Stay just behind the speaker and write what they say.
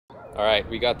Alright,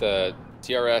 we got the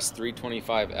TRS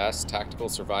 325S tactical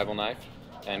survival knife,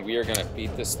 and we are going to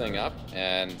beat this thing up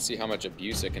and see how much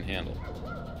abuse it can handle.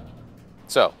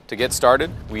 So, to get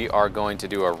started, we are going to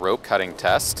do a rope cutting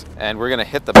test, and we're going to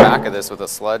hit the back of this with a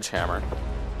sledgehammer.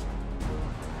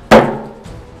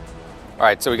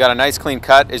 Alright, so we got a nice clean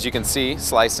cut, as you can see,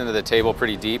 sliced into the table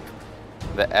pretty deep.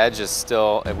 The edge is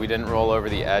still, we didn't roll over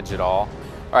the edge at all.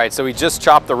 Alright, so we just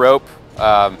chopped the rope.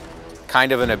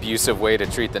 Kind of an abusive way to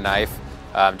treat the knife.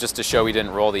 Just to show we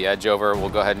didn't roll the edge over, we'll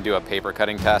go ahead and do a paper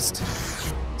cutting test.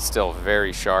 Still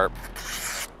very sharp.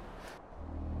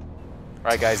 All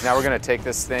right guys, now we're gonna take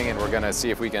this thing and we're gonna see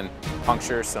if we can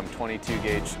puncture some 22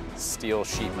 gauge steel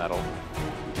sheet metal.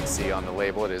 You can see on the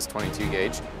label it is 22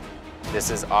 gauge. This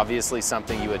is obviously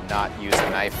something you would not use a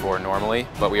knife for normally,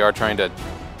 but we are trying to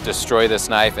destroy this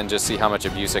knife and just see how much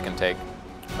abuse it can take.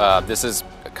 This is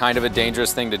kind of a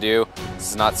dangerous thing to do.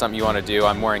 This is not something you want to do.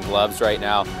 I'm wearing gloves right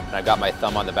now and I've got my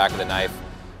thumb on the back of the knife.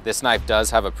 This knife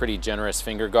does have a pretty generous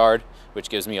finger guard, which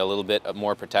gives me a little bit of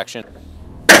more protection.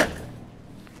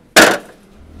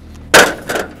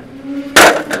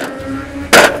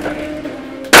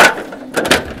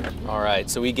 All right,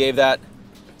 so we gave that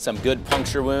some good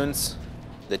puncture wounds.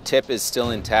 The tip is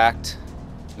still intact.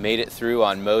 Made it through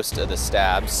on most of the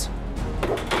stabs.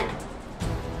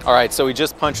 All right, so we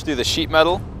just punched through the sheet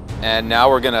metal, and now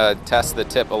we're gonna test the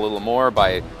tip a little more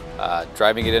by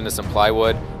driving it into some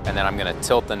plywood, and then I'm gonna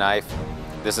tilt the knife.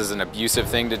 This is an abusive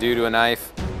thing to do to a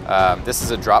knife. This is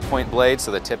a drop point blade,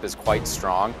 so the tip is quite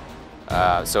strong.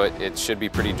 So it should be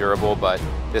pretty durable, but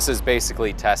this is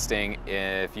basically testing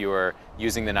if you are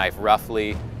using the knife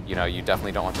roughly, you know, you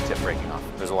definitely don't want the tip breaking off.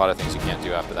 There's a lot of things you can't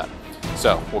do after that.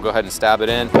 So we'll go ahead and stab it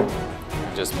in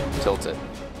and just tilt it.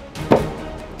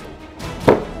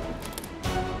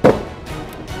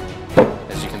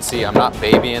 See, I'm not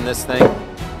babying this thing.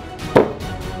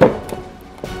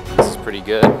 This is pretty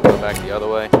good. Go back the other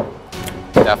way.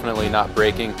 Definitely not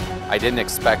breaking. I didn't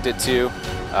expect it to.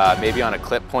 Maybe on a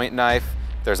clip point knife,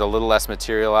 there's a little less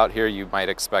material out here, you might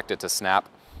expect it to snap,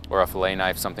 or a fillet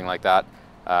knife, something like that.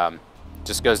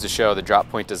 Just goes to show the drop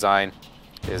point design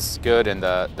is good, and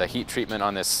the heat treatment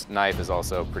on this knife is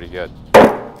also pretty good.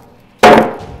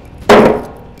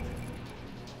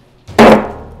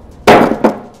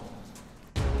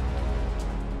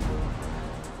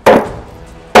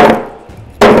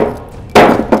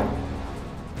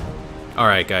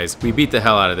 Alright guys, we beat the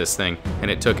hell out of this thing, and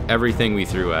it took everything we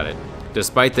threw at it.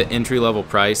 Despite the entry-level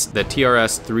price, the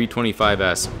TRS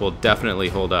 325S will definitely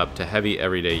hold up to heavy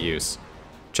everyday use.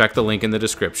 Check the link in the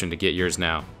description to get yours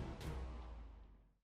now.